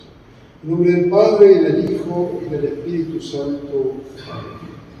En nombre del Padre, y del Hijo, y del Espíritu Santo. Amén.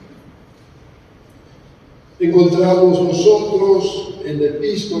 Encontramos nosotros en la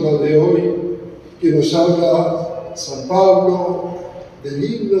epístola de hoy que nos habla San Pablo del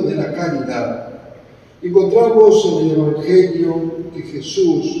himno de la caridad. Encontramos en el Evangelio que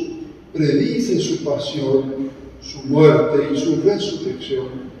Jesús predice su pasión, su muerte y su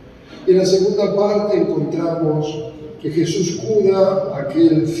resurrección. En la segunda parte encontramos que Jesús cura a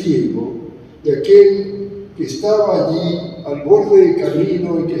aquel ciego, de aquel que estaba allí al borde del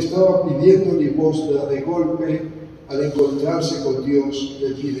camino y que estaba pidiendo limosna. De golpe, al encontrarse con Dios,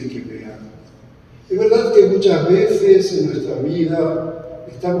 le pide que vea. Es verdad que muchas veces en nuestra vida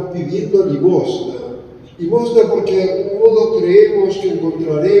estamos pidiendo limosna porque de algún modo creemos que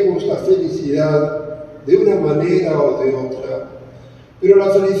encontraremos la felicidad de una manera o de otra. Pero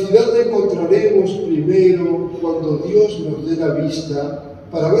la felicidad la encontraremos primero cuando Dios nos dé la vista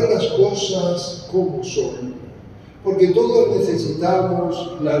para ver las cosas como son. Porque todos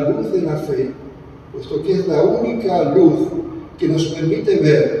necesitamos la luz de la fe, puesto que es la única luz que nos permite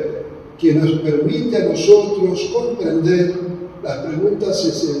ver, que nos permite a nosotros comprender las preguntas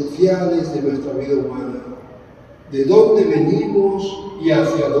esenciales de nuestra vida humana. ¿De dónde venimos y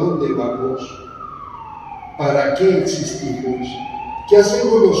hacia dónde vamos? ¿Para qué existimos? ¿Qué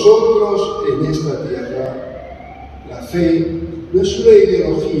hacemos nosotros en esta tierra? La fe no es una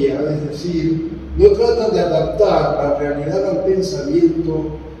ideología, es decir, no trata de adaptar la realidad al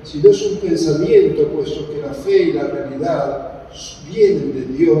pensamiento, sino es un pensamiento, puesto que la fe y la realidad vienen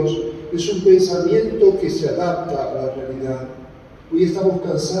de Dios, es un pensamiento que se adapta a la realidad. Hoy estamos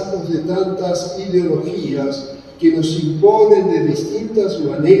cansados de tantas ideologías que nos imponen de distintas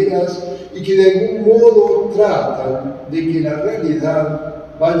maneras y que de algún modo tratan de que la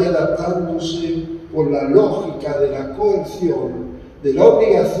realidad vaya adaptándose por la lógica de la coerción, de la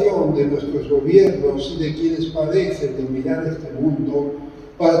obligación de nuestros gobiernos y de quienes parecen dominar este mundo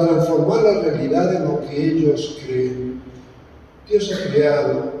para transformar la realidad en lo que ellos creen. Dios ha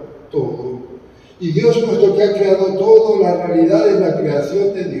creado todo. Y Dios, puesto que ha creado todo, la realidad es la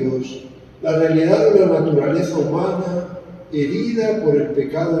creación de Dios, la realidad de la naturaleza humana herida por el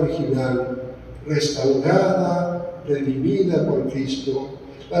pecado original, restaurada, redimida por Cristo.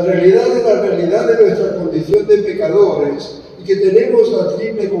 La realidad es la realidad de nuestra condición de pecadores y que tenemos la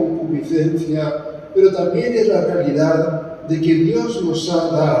triple concupiscencia, pero también es la realidad de que Dios nos ha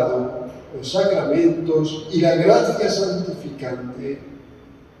dado los sacramentos y la gracia santificante.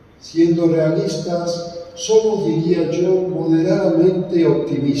 Siendo realistas, somos, diría yo, moderadamente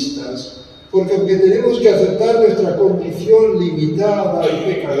optimistas, porque aunque tenemos que aceptar nuestra condición limitada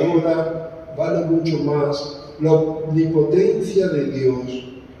y pecadora, vale mucho más la omnipotencia de Dios,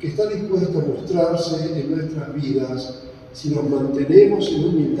 que está dispuesta a mostrarse en nuestras vidas si nos mantenemos en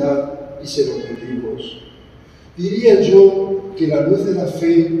humildad y se lo pedimos. Diría yo que la luz de la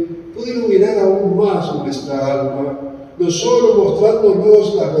fe puede iluminar aún más nuestra alma, no solo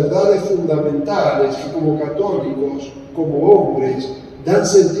mostrándonos las verdades fundamentales que como católicos, como hombres, dan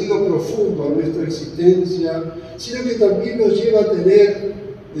sentido profundo a nuestra existencia, sino que también nos lleva a tener,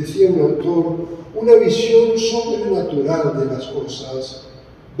 decía un autor, una visión sobrenatural de las cosas,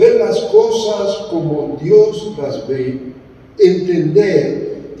 ver las cosas como Dios las ve,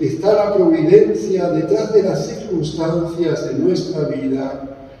 entender que está la providencia detrás de las circunstancias de nuestra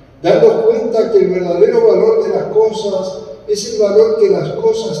vida, darnos cuenta que el verdadero valor de las cosas es el valor que las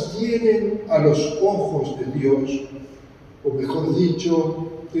cosas tienen a los ojos de Dios, o mejor dicho,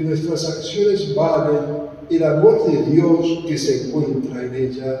 que nuestras acciones valen el amor de Dios que se encuentra en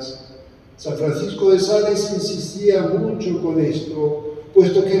ellas. San Francisco de Sales insistía mucho con esto,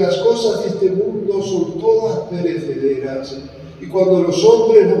 puesto que las cosas de este mundo son todas perecederas, y cuando los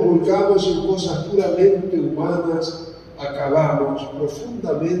hombres nos volcamos en cosas puramente humanas, acabamos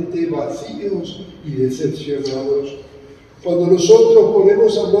profundamente vacíos y decepcionados. Cuando nosotros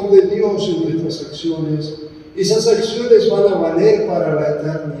ponemos amor de Dios en nuestras acciones, esas acciones van a valer para la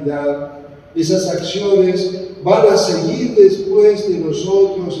eternidad. Esas acciones van a seguir después de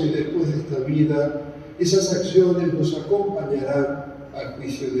nosotros y después de esta vida. Esas acciones nos acompañarán al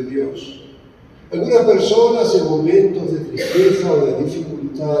juicio de Dios. Algunas personas en momentos de tristeza o de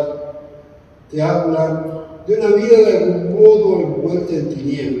dificultad te hablan de una vida de algún modo envuelta en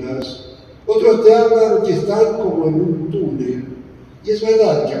tinieblas. Otros te hablan que están como en un túnel. Y es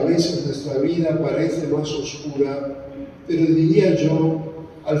verdad que a veces nuestra vida parece más oscura, pero diría yo,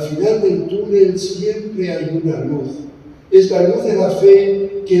 al final del túnel siempre hay una luz. Es la luz de la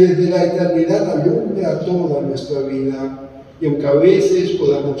fe que desde la eternidad alumbra toda nuestra vida. Y aunque a veces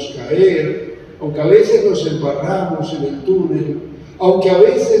podamos caer, aunque a veces nos embarramos en el túnel, Aunque a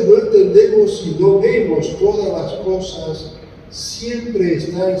veces no entendemos y no vemos todas las cosas, siempre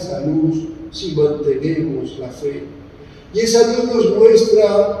está esa luz si mantenemos la fe. Y esa luz nos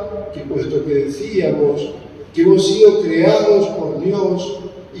muestra que, puesto que decíamos que hemos sido creados por Dios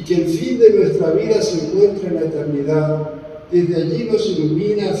y que el fin de nuestra vida se encuentra en la eternidad, desde allí nos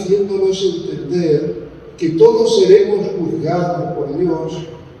ilumina haciéndonos entender que todos seremos juzgados por Dios,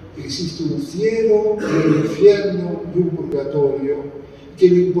 que existe un cielo, un infierno y un purgatorio, que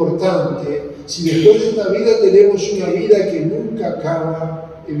lo importante, si después de esta vida tenemos una vida que nunca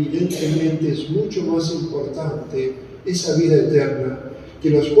acaba, evidentemente es mucho más importante esa vida eterna que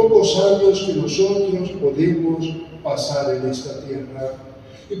los pocos años que nosotros podemos pasar en esta tierra.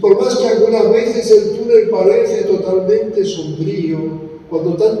 Y por más que algunas veces el túnel parece totalmente sombrío,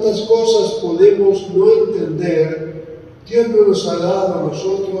 cuando tantas cosas podemos no entender, Dios no nos ha dado a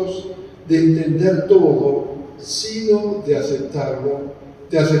nosotros de entender todo, sino de aceptarlo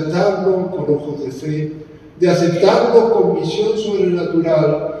con ojos de fe, de aceptarlo con visión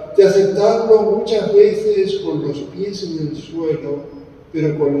sobrenatural, de aceptarlo muchas veces con los pies en el suelo,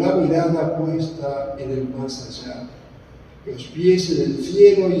 pero con la mirada puesta en el más allá. Los pies en el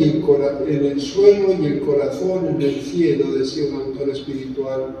cielo y en el suelo y el corazón en el cielo, decía un autor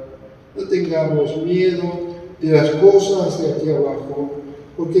espiritual. No tengamos miedo de las cosas de aquí abajo,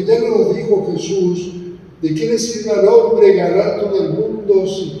 porque ya nos dijo Jesús, ¿de qué le sirve al hombre ganar todo el mundo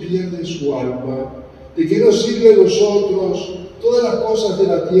si pierde su alma? ¿De qué nos sirve a nosotros todas las cosas de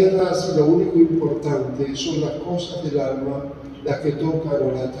la tierra si lo único importante son las cosas del alma, las que tocan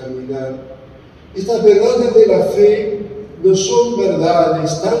a la eternidad? Estas verdades de la fe no son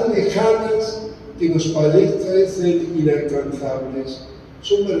verdades tan lejanas que nos parecen inalcanzables.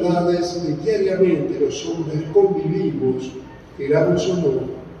 Son verdades que diariamente los hombres convivimos, queramos o no,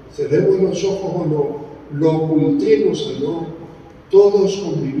 cerremos los ojos o no, lo ocultemos o no, todos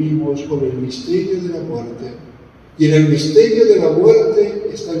convivimos con el misterio de la muerte. Y en el misterio de la muerte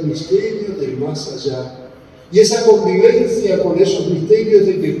está el misterio del más allá. Y esa convivencia con esos misterios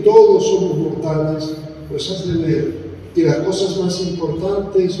de que todos somos mortales nos hace ver que las cosas más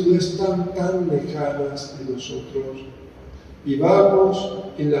importantes no están tan lejanas de nosotros. Vivamos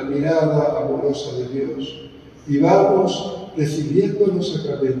en la mirada amorosa de Dios, vivamos recibiendo los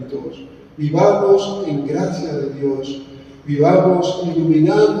sacramentos, vivamos en gracia de Dios, vivamos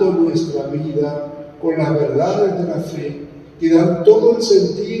iluminando nuestra vida con las verdades de la fe que dan todo el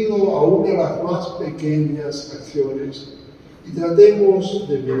sentido aún a las más pequeñas acciones, y tratemos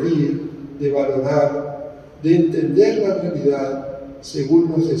de medir, de valorar, de entender la realidad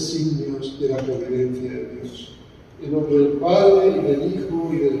según los designios de la providencia de Dios. En nombre del Padre, y del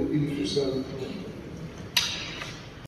Hijo, y del Espíritu Santo.